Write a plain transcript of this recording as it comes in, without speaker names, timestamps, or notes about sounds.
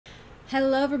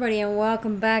Hello everybody and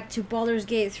welcome back to Baldur's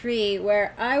Gate 3,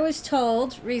 where I was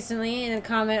told recently in a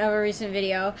comment of a recent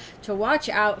video to watch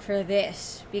out for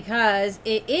this, because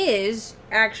it is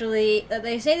actually,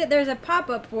 they say that there's a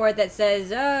pop-up for it that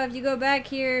says, if you go back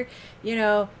here, you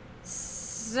know,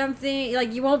 something,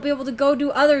 like you won't be able to go do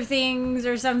other things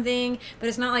or something, but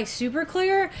it's not like super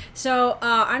clear, so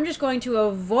I'm just going to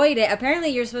avoid it. Apparently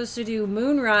you're supposed to do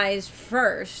Moonrise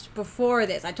first before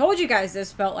this. I told you guys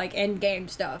this felt like end game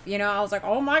stuff, you know. I was like,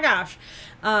 oh my gosh,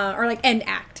 or like end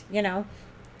act, you know.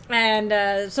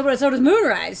 And so does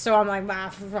Moonrise, so I'm like,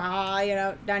 you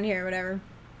know, down here, whatever.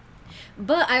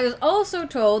 But I was also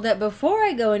told that before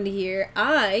I go into here,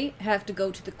 I have to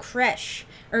go to the Creche,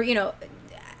 or, you know,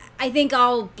 I think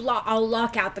I'll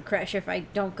lock out the Creche if I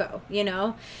don't go, you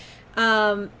know?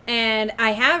 And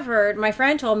I have heard, my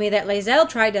friend told me that Lae'zel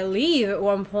tried to leave at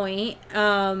one point,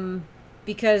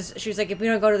 because she was like, if we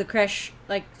don't go to the Creche,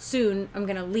 like, soon, I'm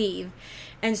gonna leave.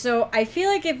 And so I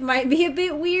feel like it might be a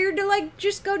bit weird to, like,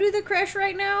 just go to the Creche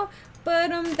right now,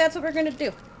 but, that's what we're gonna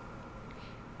do.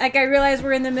 Like, I realize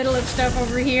we're in the middle of stuff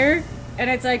over here, and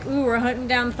it's like, ooh, we're hunting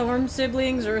down Thorm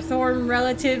siblings, or Thorm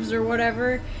relatives, or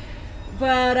whatever.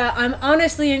 But I'm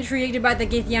honestly intrigued about the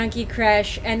Githyanki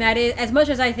Creche, and that is, as much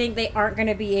as I think they aren't going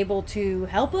to be able to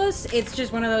help us, it's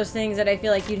just one of those things that I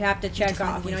feel like you'd have to check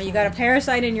off. You know, you got a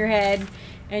parasite in your head,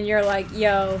 and you're like,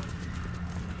 yo,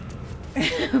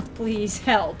 please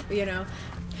help, you know.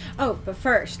 Oh, but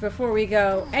first, before we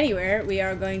go anywhere, we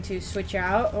are going to switch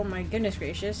out. Oh my goodness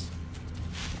gracious.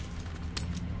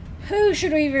 Who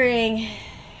should we bring?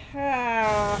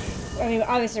 I mean,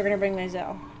 obviously we're going to bring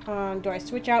Lae'zel. Do I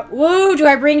switch out? Woo! Do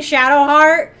I bring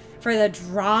Shadowheart for the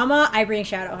drama? I bring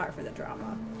Shadowheart for the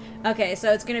drama. Okay,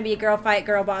 so it's gonna be girl fight,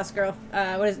 girl boss, girl.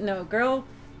 What is it? No, girl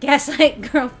gaslight,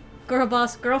 girl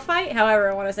boss, girl fight. However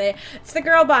I want to say it. It's the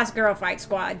girl boss, girl fight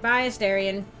squad. Bye,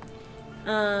 Astarion.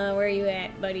 Where are you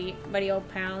at, buddy old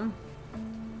pound?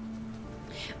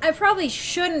 I probably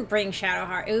shouldn't bring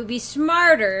Shadowheart. It would be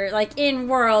smarter, like in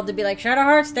world, to be like,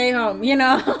 Shadowheart, stay home. You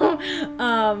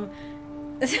know.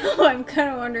 So I'm kind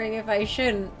of wondering if I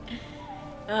shouldn't.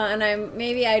 And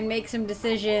maybe I'd make some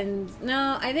decisions.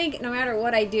 No, I think no matter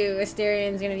what I do,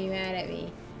 Astarion's gonna be mad at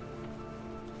me.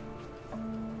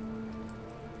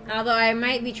 Although I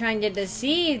might be trying to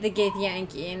deceive the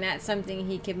Githyanki, and that's something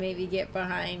he could maybe get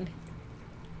behind.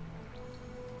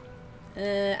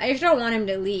 I just don't want him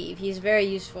to leave. He's very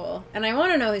useful. And I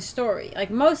want to know his story.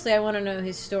 Like, mostly I want to know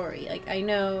his story. Like, I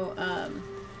know,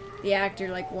 the actor,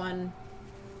 like, won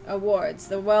awards,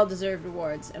 the well-deserved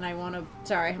awards, and I want to,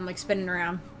 sorry, I'm like spinning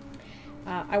around.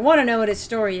 I want to know what his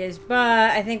story is,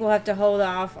 but I think we'll have to hold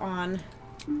off on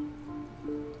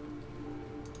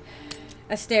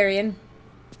Astarion.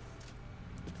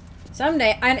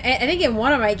 Someday, I think in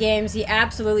one of my games, he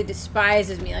absolutely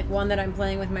despises me, like one that I'm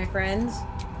playing with my friends.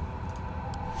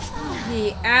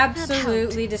 He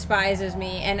absolutely despises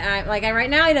me, and right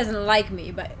now he doesn't like me,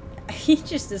 but he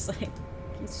just is like,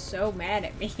 he's so mad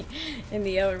at me in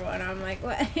the other one. I'm like,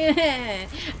 what? I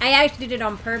actually did it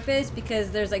on purpose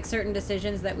because there's like certain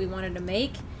decisions that we wanted to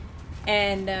make.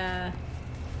 And,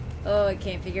 oh, I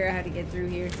can't figure out how to get through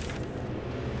here.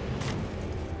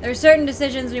 There's certain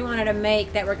decisions we wanted to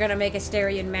make that were going to make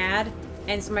Astarion mad.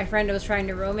 And so my friend was trying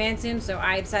to romance him, so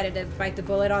I decided to bite the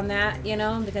bullet on that, you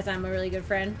know, because I'm a really good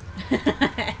friend.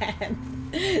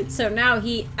 So now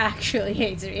he actually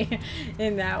hates me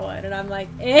in that one, and I'm like,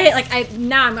 eh, like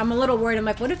I'm a little worried. I'm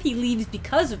like, what if he leaves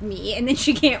because of me, and then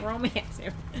she can't romance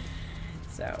him?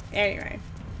 So anyway,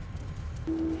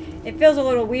 it feels a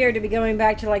little weird to be going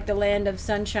back to like the land of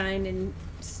sunshine and,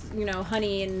 you know,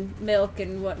 honey and milk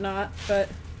and whatnot, but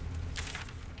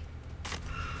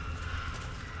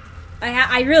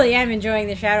I really am enjoying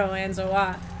the Shadowlands a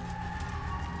lot.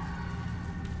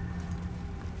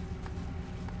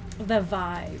 The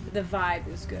vibe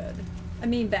is good. I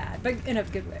mean bad, but in a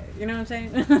good way. You know what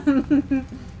I'm saying?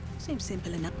 Seems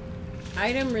simple enough.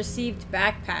 Item received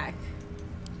backpack.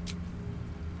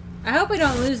 I hope I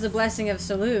don't lose the blessing of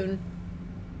Saloon.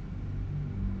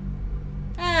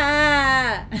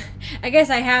 Ah! I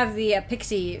guess I have the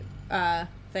pixie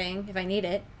thing if I need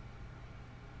it.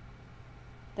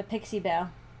 The pixie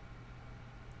bell.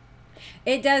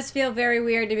 It does feel very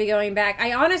weird to be going back.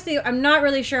 I'm not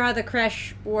really sure how the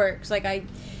Creche works. Like, I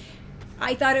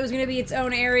thought it was going to be its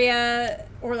own area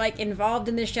or, like, involved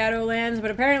in the Shadowlands,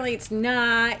 but apparently it's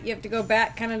not. You have to go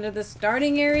back kind of to the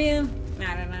starting area.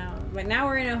 I don't know. But now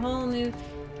we're in a whole new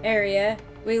area.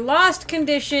 We lost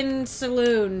condition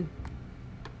saloon.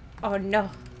 Oh, no.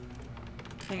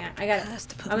 Hang on.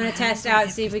 I'm going to test out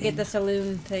and see if we get the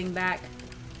saloon thing back.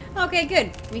 Okay,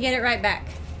 good. We get it right back.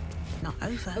 Not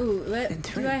over. Ooh, Then do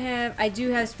through. I have... I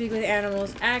do have Speak with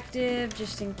Animals active,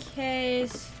 just in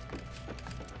case.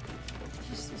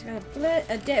 Just, it's got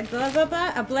a dead... Blah, blah,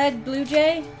 blah. A bled blue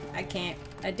jay? I can't.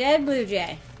 A dead blue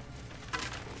jay.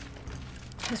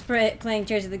 I was playing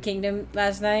Tears of the Kingdom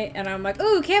last night, and I'm like,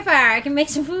 ooh, campfire! I can make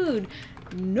some food!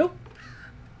 Nope.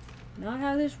 Not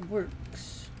how this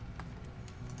works.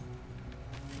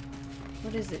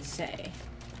 What does it say?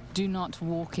 Do not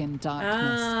walk in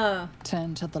darkness. Oh.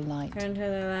 Turn to the light. Turn to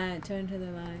the light. Turn to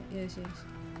the light. Yes, yes.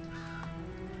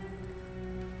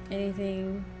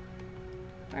 Anything?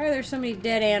 Why are there so many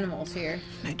dead animals here?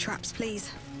 No traps,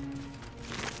 please.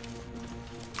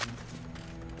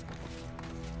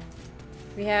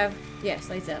 We have... Yes,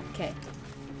 Lae'zel. Okay.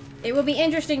 It will be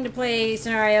interesting to play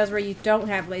scenarios where you don't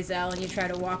have Lae'zel and you try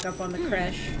to walk up on the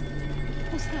creche.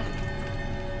 What's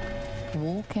that?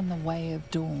 Walk in the way of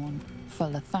dawn, for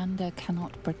Lathander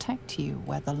cannot protect you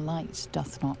where the light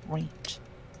doth not reach.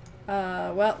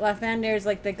 Well, Lathander is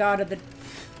like the god of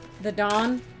the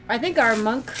dawn. I think our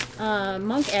monk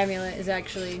amulet is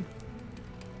actually...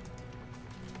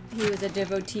 He was a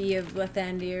devotee of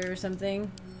Lathander or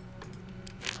something.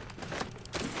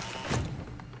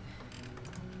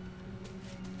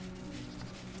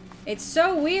 It's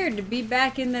so weird to be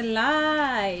back in the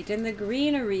light, and the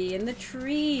greenery, and the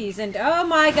trees, and oh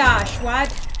my gosh,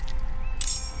 what?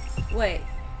 Wait.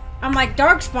 I'm like,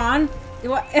 Darkspawn?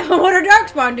 What are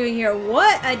Darkspawn doing here?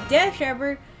 What? A Death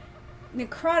Shepherd?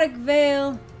 Necrotic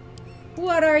Veil?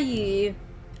 What are you?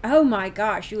 Oh my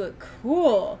gosh, you look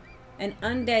cool. An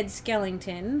undead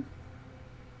skeleton.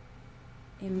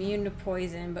 Immune to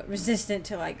poison, but resistant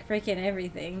to like freaking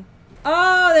everything.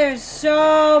 Oh, there's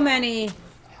so many.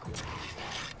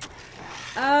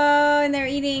 Oh, and they're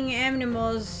eating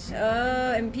animals.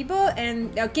 Oh, and people,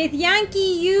 and okay,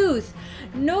 Yankee youth.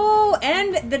 No,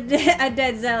 and a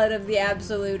dead zealot of the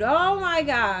absolute. Oh my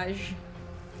gosh.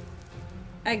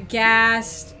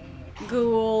 Aghast,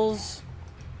 ghouls.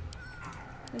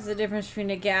 There's a difference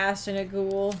between a ghast and a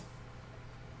ghoul.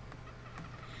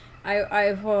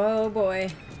 Oh boy.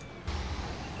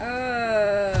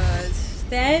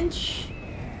 Stench.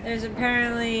 There's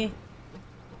apparently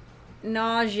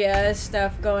nausea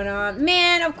stuff going on.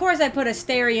 Man, of course I put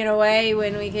Asterion away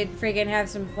when we could freaking have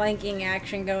some flanking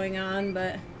action going on,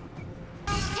 but...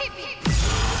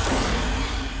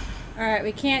 Alright,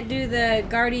 we can't do the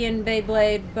Guardian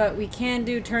Beyblade, but we can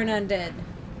do Turn Undead.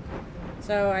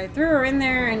 So I threw her in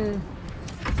there, and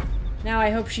now I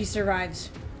hope she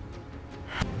survives.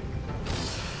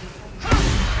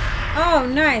 Oh,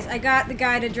 nice! I got the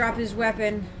guy to drop his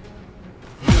weapon.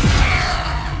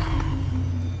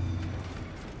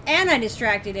 And I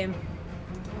distracted him.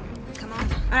 Come on.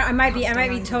 I might be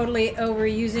totally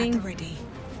overusing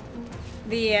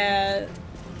the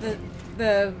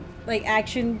like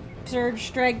action surge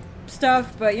strike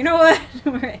stuff, but you know what?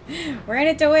 we're in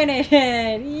it to win it.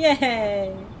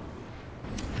 Yay!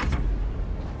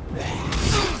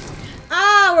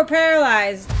 Oh, we're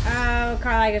paralyzed. Oh,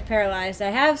 Carlag is paralyzed. I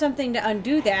have something to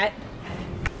undo that.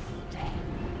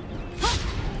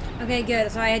 Okay,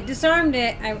 good. So I had disarmed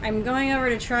it. I'm going over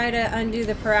to try to undo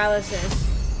the paralysis.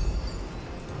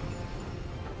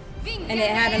 And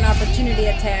it had an opportunity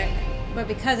attack. But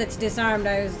because it's disarmed,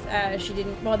 I was, she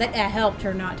didn't, well, that helped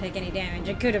her not take any damage.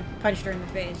 I could have punched her in the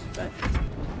face, but...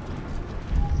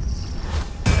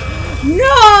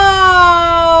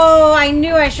 No! I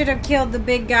knew I should have killed the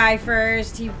big guy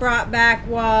first. He brought back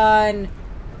one.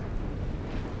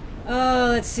 Oh,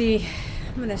 let's see.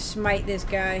 I'm gonna smite this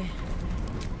guy.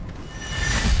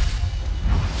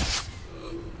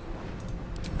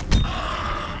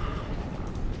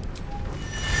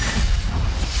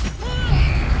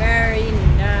 Very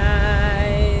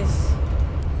nice.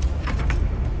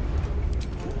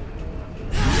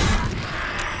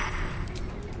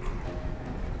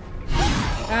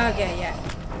 Okay, yeah.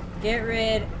 Get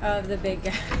rid of the big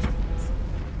guys.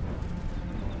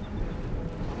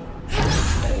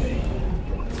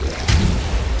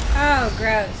 Oh,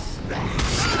 gross.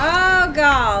 Oh,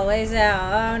 gall,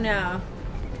 Lae'zel. Oh, no.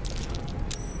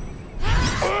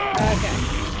 Okay.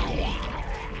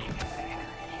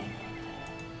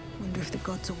 If the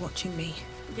gods are watching me.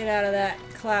 Get out of that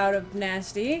cloud of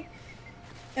nasty.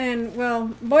 And, well,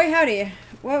 boy howdy,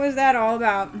 what was that all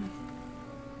about?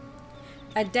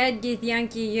 A dead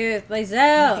Githyanki youth,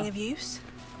 Lae'zel! Nothing of use?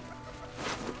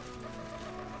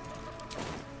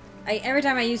 Every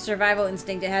time I use survival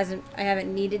instinct, I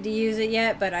haven't needed to use it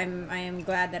yet, but I am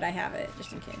glad that I have it,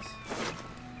 just in case.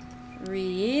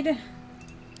 Read.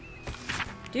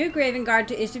 Duke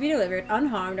Ravengard is to be delivered,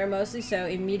 unharmed, or mostly so,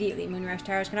 immediately. Moonrise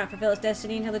Towers cannot fulfill its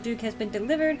destiny until the Duke has been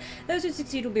delivered. Those who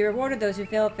succeed will be rewarded. Those who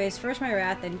fail face first my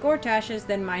wrath, then Gortash's,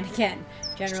 then mine again.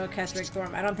 General Keswick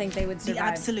Storm. I don't think they would survive. The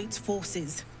Absolute's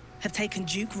forces have taken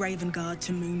Duke Ravengard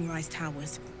to Moonrise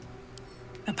Towers.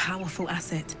 A powerful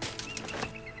asset.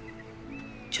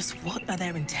 Just what are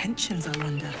their intentions, I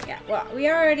wonder? Yeah, well, we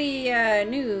already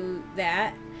knew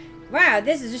that. Wow,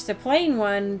 this is just a plain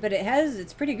one, but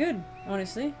it's pretty good,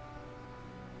 honestly.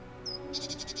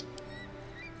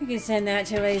 We can send that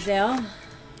to Lae'zel.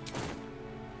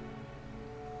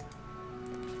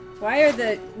 Why are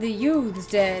the youths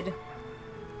dead?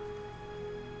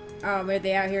 Oh, are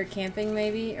they out here camping,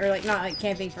 maybe? Or, like, not, like,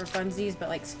 camping for funsies, but,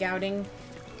 like, scouting.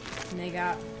 And they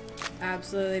got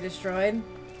absolutely destroyed.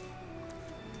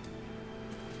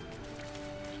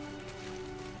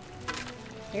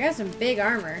 They got some big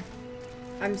armor.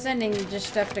 I'm sending just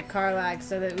stuff to Karlach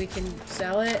so that we can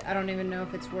sell it. I don't even know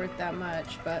if it's worth that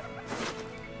much, but...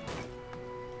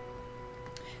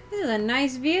 This is a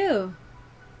nice view.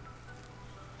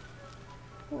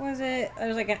 What was it?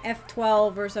 There's like an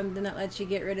F12 or something that lets you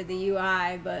get rid of the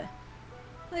UI, but...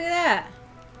 Look at that.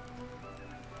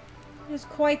 It's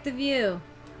quite the view.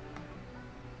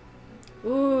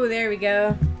 Ooh, there we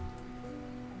go.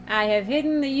 I have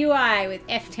hidden the UI with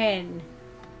F10.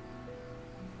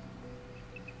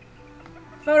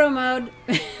 Photo mode.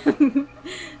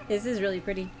 This is really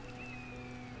pretty.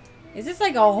 Is this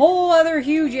like a whole other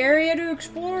huge area to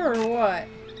explore or what?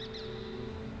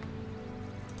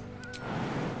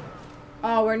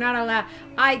 Oh, we're not allowed.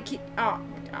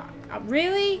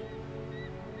 Really?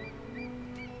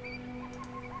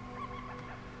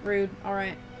 Rude.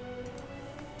 Alright.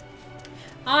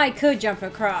 I could jump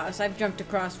across. I've jumped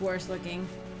across worse looking.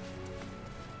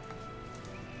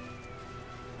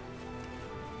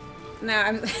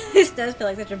 Nah, this does feel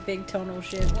like such a big tonal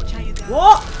shift. Watch how you go.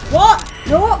 What? What?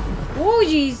 No! Oh,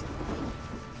 jeez.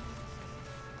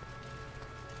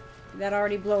 Did that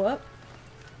already blow up?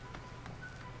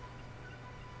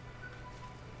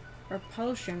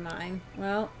 Repulsion mine.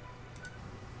 Well,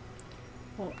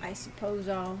 I suppose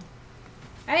I'll...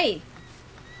 Hey!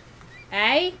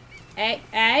 Hey! Hey!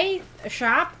 Hey! A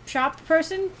shop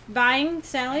person? Buying?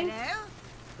 Selling? Hello?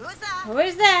 Who's that? Who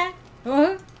is that?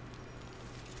 Huh?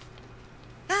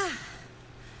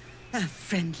 A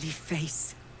friendly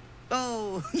face.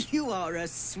 Oh, you are a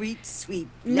sweet, sweet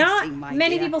Not blessing, my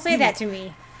many dear. people say that to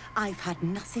me. I've had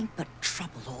nothing but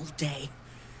trouble all day.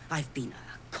 I've been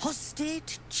accosted,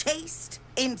 chased,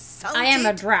 insulted. I am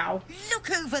a drow.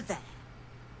 Look over there.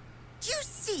 Do you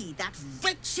see that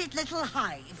wretched little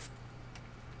hive?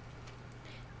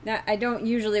 Now, I don't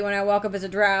usually, when I walk up as a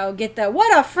drow, get the,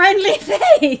 what a friendly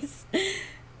face!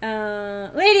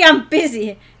 Lady, I'm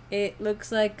busy. It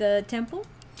looks like a temple.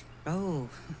 Oh,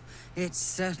 it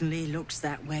certainly looks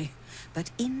that way.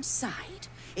 But inside,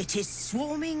 it is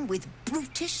swarming with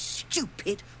brutish,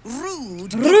 stupid,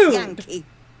 rude Yankee.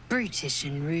 Brutish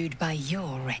and rude by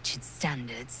your wretched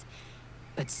standards.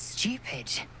 But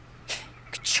stupid.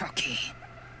 Chocky.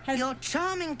 Your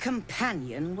charming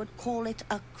companion would call it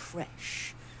a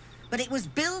creche. But it was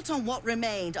built on what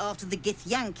remained after the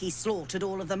Githyanki slaughtered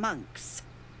all of the monks.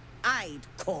 I'd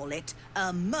call it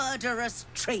a murderous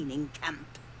training camp.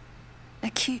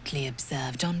 Acutely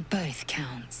observed on both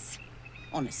counts.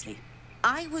 Honestly,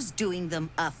 I was doing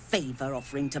them a favor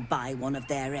offering to buy one of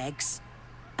their eggs.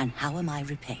 And how am I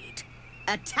repaid?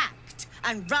 Attacked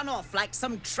and run off like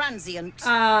some transient.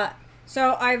 So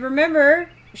I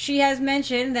remember she has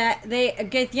mentioned that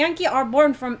Githyanki are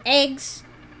born from eggs.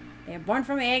 They are born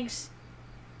from eggs.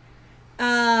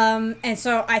 And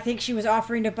so I think she was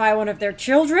offering to buy one of their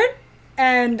children.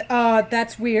 And,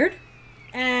 that's weird.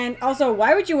 And also,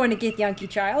 why would you want a Githyanki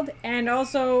child? And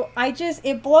also,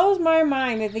 it blows my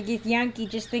mind that the Githyanki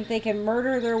just think they can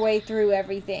murder their way through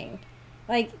everything.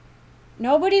 Like,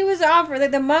 nobody was offered,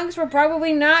 like, the monks were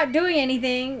probably not doing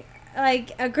anything,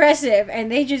 like, aggressive. And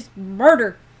they just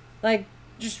murder. Like,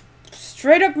 just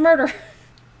straight up murder.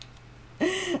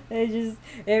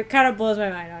 It kind of blows my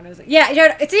mind, honestly. Yeah,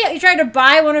 you tried to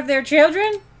buy one of their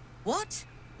children? What?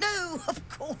 No, of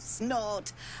course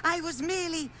not. I was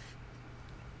merely...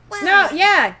 Well... No,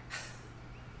 yeah.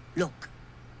 Look,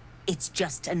 it's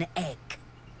just an egg.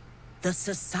 The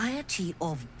Society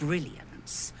of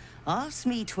Brilliance asked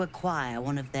me to acquire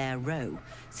one of their roe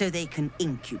so they can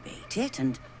incubate it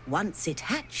and, once it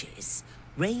hatches,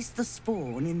 raise the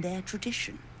spawn in their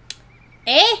tradition.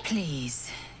 Eh? Please,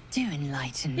 do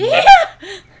enlighten me. Yeah!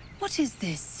 What is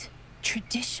this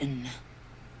tradition?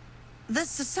 The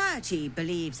Society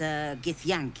believes a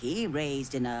Githyanki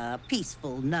raised in a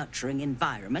peaceful, nurturing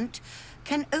environment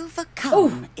can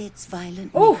overcome its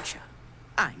violent nature.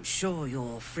 I'm sure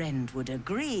your friend would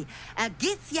agree. A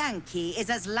Githyanki is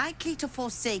as likely to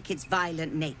forsake its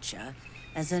violent nature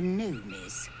as a gnome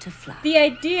is to fly. The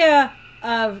idea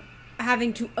of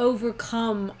having to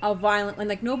overcome a violent one,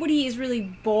 like nobody is really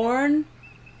born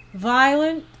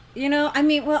violent, you know? I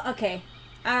mean, well, okay.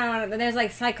 I don't know. There's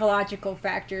like psychological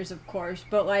factors, of course,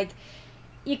 but like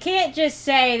you can't just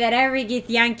say that every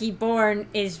Githyanki born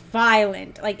is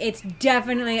violent. Like it's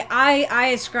definitely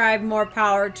I ascribe more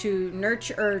power to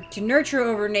nurture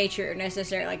over nature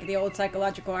necessarily, like the old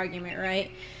psychological argument,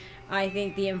 right? I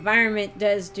think the environment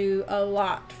does do a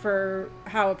lot for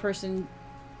how a person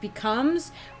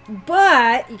becomes,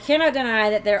 but you cannot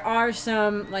deny that there are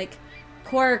some like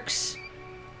quirks,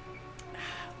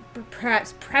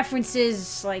 perhaps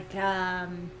preferences, like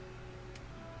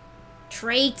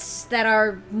traits that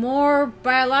are more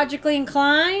biologically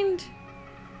inclined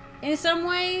in some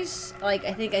ways. Like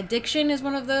I think addiction is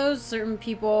one of those. Certain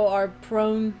people are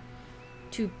prone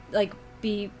to like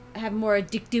have more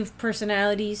addictive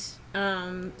personalities.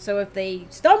 So if they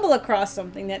stumble across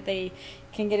something that they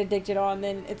can get addicted on,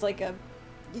 then it's like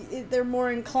they're more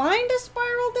inclined to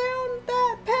spiral down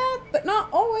that path, but not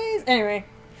always. Anyway,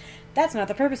 that's not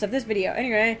the purpose of this video.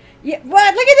 Anyway, yeah,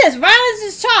 well, look at this. Violence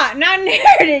is taught, not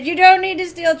inherited. You don't need to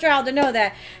steal child to know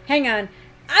that. Hang on.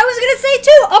 I was going to say,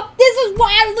 too, this is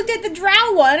why I looked at the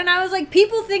drow one, and I was like,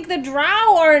 people think the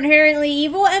drow are inherently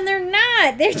evil, and they're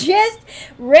not. They're just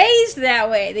raised that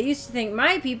way. They used to think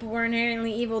my people were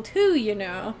inherently evil, too, you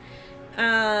know.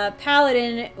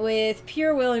 Paladin with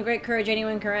pure will and great courage,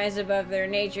 anyone can rise above their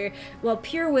nature. Well,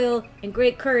 pure will and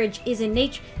great courage is a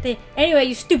nature thing. Anyway,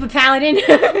 you stupid paladin.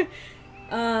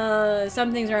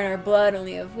 Some things are in our blood,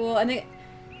 only a fool. I think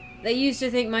they used to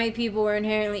think my people were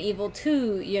inherently evil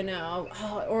too, you know.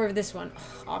 Oh, or this one.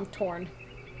 Oh, I'm torn.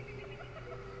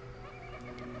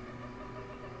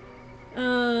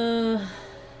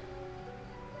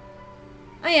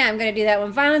 Oh yeah, I'm gonna do that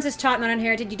one. Violence is taught, not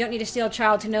inherited. You don't need to steal a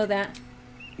child to know that.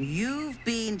 You've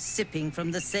been sipping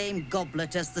from the same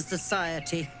goblet as the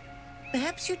society.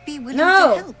 Perhaps you'd be willing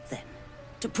No. to help then,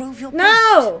 to prove your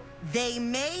No! point. They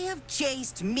may have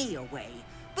chased me away,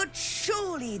 but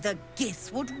surely the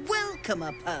Gith would welcome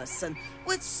a person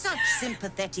with such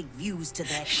sympathetic views to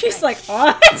their She's creche. like,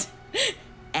 what?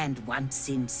 And once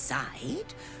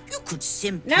inside, you could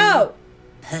simply No!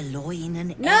 purloin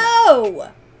an egg.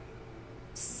 No!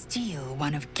 Steal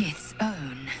one of Gith's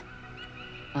own.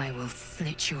 I will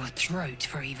slit your throat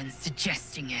for even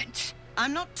suggesting it.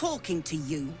 I'm not talking to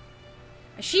you.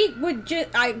 She would just...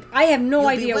 I have no You'll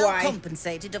idea be well why.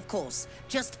 compensated, of course.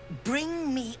 Just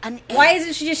bring me an egg. Why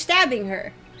isn't she just stabbing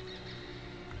her?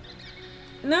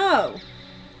 No.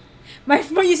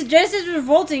 What you suggest is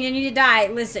revolting and you need to die.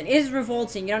 Listen, it is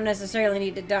revolting. You don't necessarily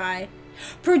need to die.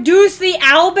 Produce the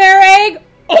owlbear egg?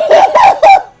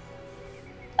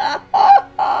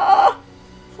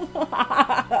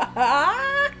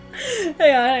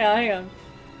 Hang on.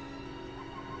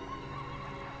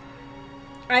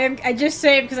 I just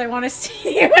saved because I want to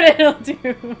see what it'll do.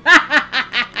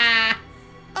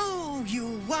 Oh,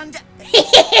 you wonder.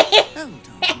 Hold on.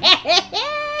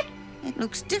 It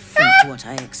looks different to what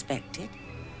I expected.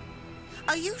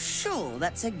 Are you sure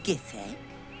that's a Gith egg?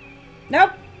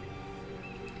 Nope.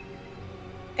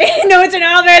 No, it's an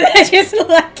owlbear that just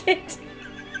like it.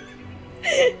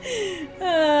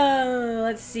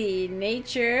 Let's see.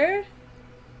 Nature.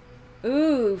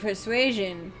 Ooh,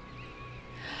 persuasion.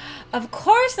 Of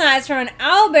course not. It's from an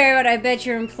owlbear, but I bet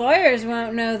your employers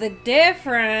won't know the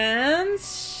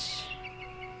difference.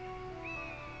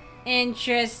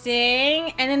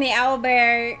 Interesting. And then the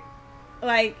owlbear,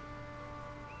 like,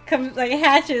 comes, like,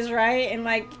 hatches, right? And,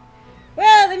 like,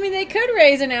 well, I mean, they could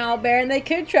raise an owlbear, and they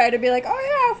could try to be like, oh,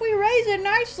 yeah, if we raise it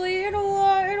nicely, it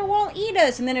won't eat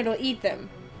us, and then it'll eat them,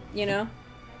 you know?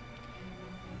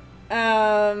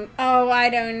 Oh, I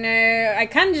don't know. I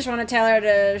kind of just want to tell her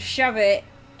to shove it.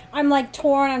 I'm, like,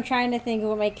 torn. I'm trying to think of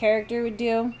what my character would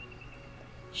do.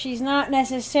 She's not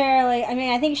necessarily... I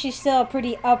mean, I think she's still a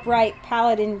pretty upright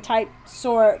paladin-type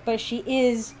sort, but she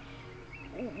is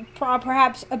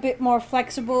perhaps a bit more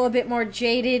flexible, a bit more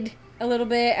jaded a little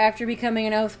bit after becoming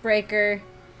an Oathbreaker.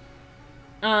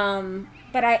 But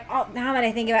now that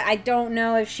I think about it, I don't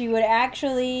know if she would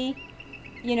actually...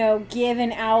 you know, give an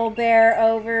owlbear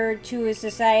over to a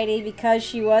society because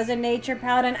she was a nature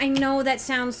paladin. I know that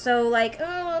sounds so like,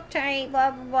 oh, uptight,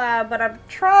 blah, blah, blah, but I'm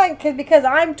trying, because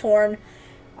I'm torn,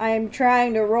 I'm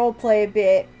trying to roleplay a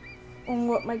bit on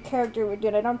what my character would do.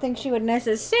 And I don't think she would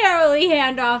necessarily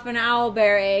hand off an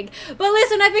owlbear egg. But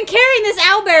listen, I've been carrying this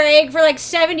owlbear egg for like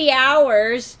 70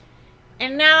 hours.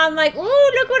 And now I'm like, ooh,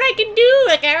 look what I can do.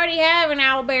 Like, I already have an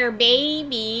owlbear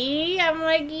baby. I'm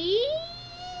like, yee.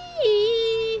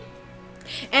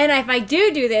 And if I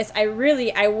do this, I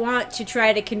want to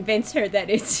try to convince her that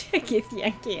it's a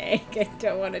Githyanki egg. I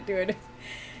don't want to do it.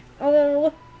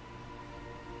 Oh.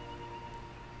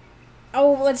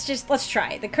 Oh, let's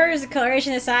try it. The curves, the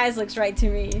coloration, the size looks right to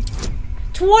me.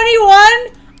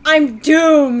 21? I'm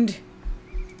doomed.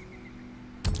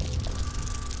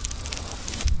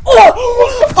 Oh!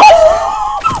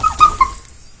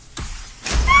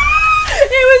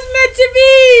 It was meant to be!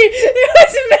 It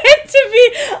was meant to be!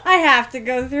 I have to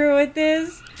go through with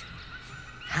this.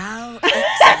 How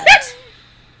excellent.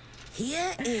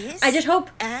 Here is, I just hope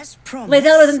as promised,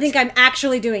 Lizelle doesn't think I'm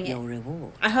actually doing it. your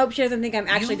reward. I hope she doesn't think I'm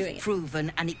actually doing You've it.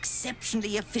 proven an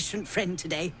exceptionally efficient friend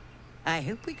today. I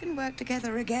hope we can work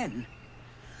together again.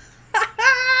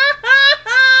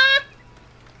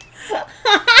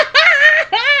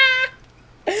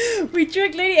 We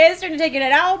tricked Lady Esther into taking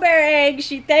an owlbear egg.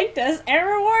 She thanked us and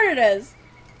rewarded us.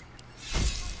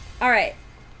 Alright.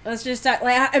 Let's just start.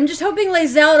 I'm just hoping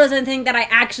Lizelle doesn't think that I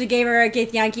actually gave her a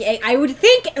Githyanki egg. I would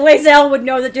think Lizelle would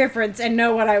know the difference and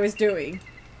know what I was doing.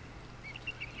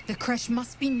 The Creche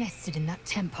must be nested in that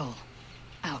temple.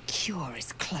 Our cure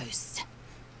is close.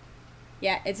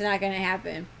 Yeah, it's not gonna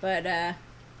happen, but,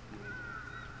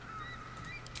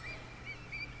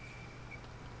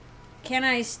 can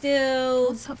I still...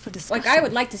 What's up for discussion? Like, I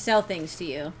would like to sell things to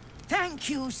you. Thank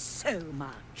you so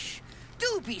much.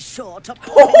 Do be sure to pop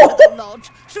into the lodge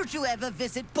should you ever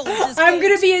visit Baldur's I'm Gate.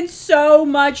 gonna be in so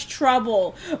much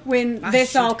trouble when I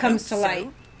this all should comes to hope light.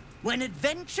 so. When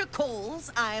adventure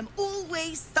calls, I am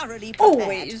always thoroughly prepared.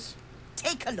 Always.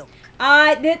 Take a look.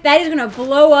 That is gonna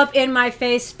blow up in my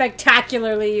face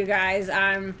spectacularly, you guys.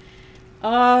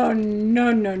 Oh,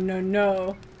 no, no, no,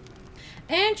 no.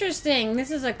 Interesting.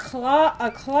 This is a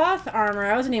cloth armor.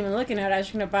 I wasn't even looking at it. I was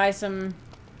just gonna buy some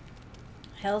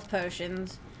health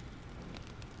potions.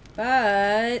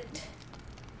 But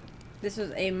this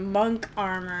was a monk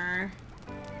armor.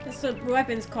 This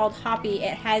weapon's called Hoppy.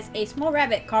 It has a small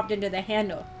rabbit carved into the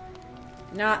handle.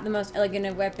 Not the most elegant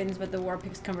of weapons, but the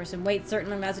warpick's cumbersome weight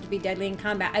certainly allows it to be deadly in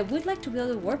combat. I would like to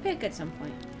wield a warpick at some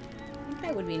point. I think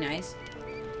that would be nice.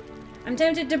 I'm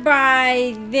tempted to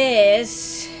buy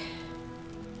this.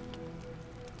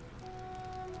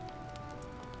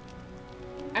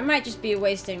 I might just be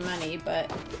wasting money,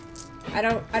 but I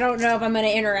don't know if I'm gonna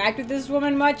interact with this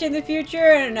woman much in the future,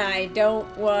 and I don't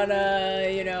wanna,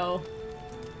 you know.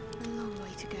 A long way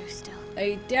to go still.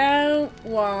 I don't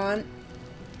want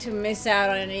to miss out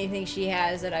on anything she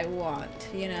has that I want,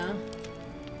 you know?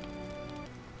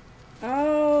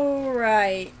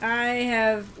 Alright, I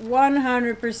have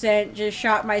 100% just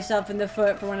shot myself in the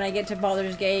foot for when I get to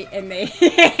Baldur's Gate and they...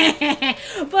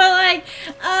 But like,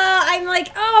 I'm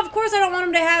like, oh, of course I don't want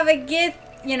him to have a Gith,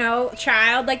 you know,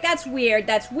 child. Like, that's weird,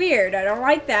 that's weird. I don't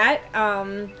like that.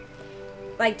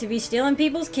 Like, to be stealing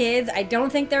people's kids. I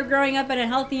don't think they're growing up in a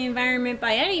healthy environment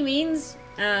by any means.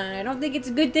 I don't think it's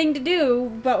a good thing to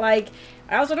do, but like,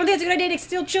 I also don't think it's a good idea to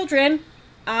steal children.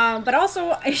 But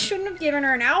also, I shouldn't have given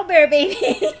her an owlbear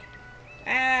baby.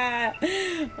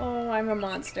 Oh, I'm a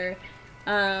monster.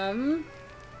 I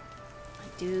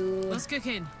do... What's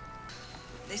cooking?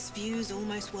 This view's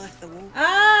almost worth the walk.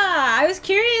 I was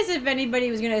curious if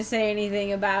anybody was gonna say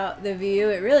anything about the view.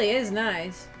 It really is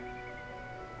nice.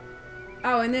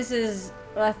 Oh, and this is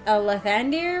a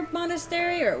Lathandir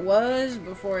monastery, or it was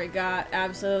before it got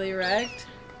absolutely wrecked.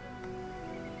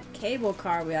 Cable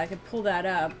car wheel, I could pull that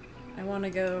up. I want to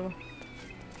go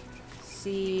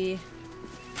see...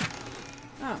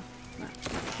 Oh, no.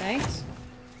 Thanks.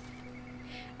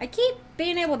 I keep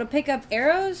being able to pick up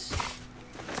arrows.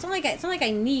 It's not like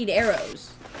I need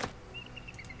arrows.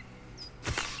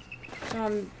 So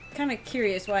I'm kind of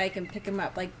curious why I can pick them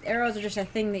up. Like, arrows are just a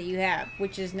thing that you have,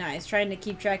 which is nice. Trying to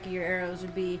keep track of your arrows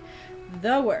would be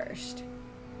the worst.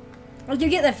 Well, you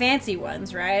get the fancy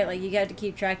ones, right? Like, you got to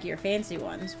keep track of your fancy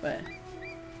ones, but...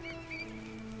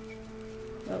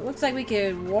 Well, it looks like we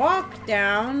could walk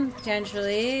down,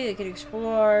 potentially. We could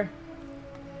explore,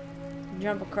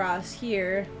 jump across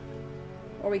here.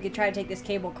 Or we could try to take this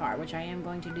cable car, which I am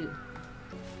going to do.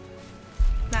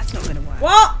 That's not gonna work.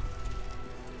 What?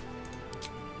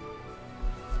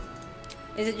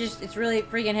 Is it just, it's really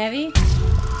freaking heavy?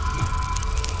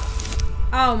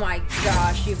 Oh my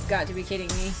gosh, you've got to be kidding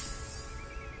me.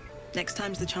 Next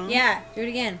time's the charm. Yeah, do it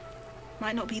again.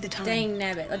 Might not be the time. Dang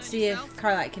nabbit. Let's see if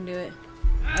Carlite can do it.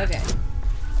 Okay.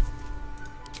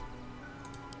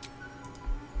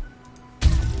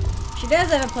 She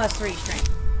does have a +3 strength.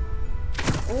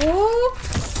 Ooh!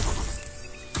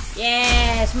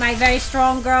 Yes, my very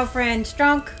strong girlfriend.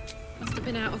 Strong. Must have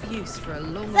been out of use for a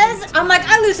long Says, time. I'm like,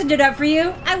 I loosened it up for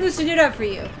you. I loosened it up for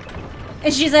you.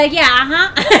 And she's like, yeah,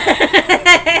 uh-huh.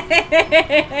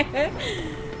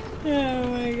 Oh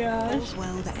my gosh. All's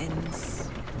well that ends.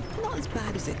 Not as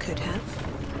bad as it could have.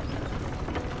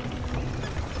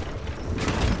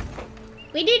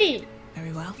 We did it.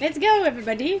 Very well. Let's go,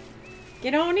 everybody.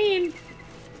 Get on in.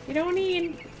 Get on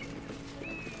in.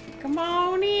 Come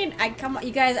on in. Come on,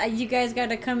 you guys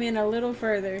gotta come in a little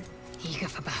further. Eager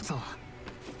for battle.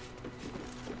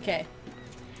 Okay.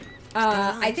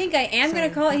 I think I am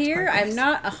gonna call it here. I'm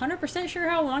not 100% sure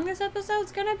how long this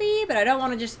episode's gonna be, but I don't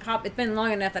want to just hop. It's been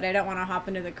long enough that I don't want to hop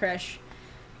into the Creche,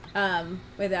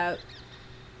 without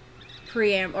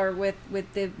preamble or with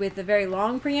the very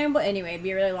long preamble. Anyway, it'd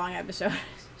be a really long episode.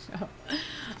 So,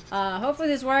 hopefully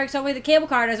this works. Hopefully the cable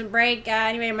car doesn't break.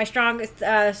 Anyway, my strong,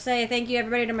 say thank you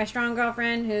everybody to my strong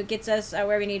girlfriend who gets us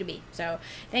where we need to be. So,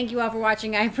 thank you all for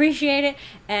watching. I appreciate it.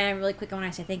 And really quick, I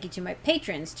want to say thank you to my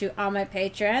patrons, to all my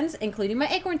patrons, including my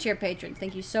Acorn tier patrons.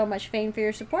 Thank you so much, Fane, for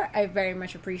your support. I very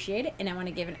much appreciate it. And I want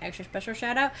to give an extra special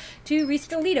shout out to Reese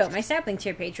Galito, my sapling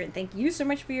tier patron. Thank you so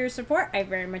much for your support. I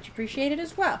very much appreciate it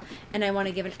as well. And I want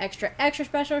to give an extra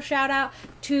special shout out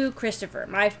to Christopher,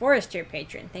 my forest tier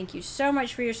patron. Thank you so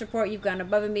much for your support. You've gone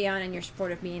above and beyond in your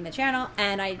support of me and the channel,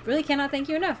 and I really cannot thank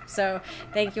you enough. So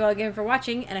thank you all again for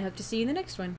watching, and I hope to see you in the next one.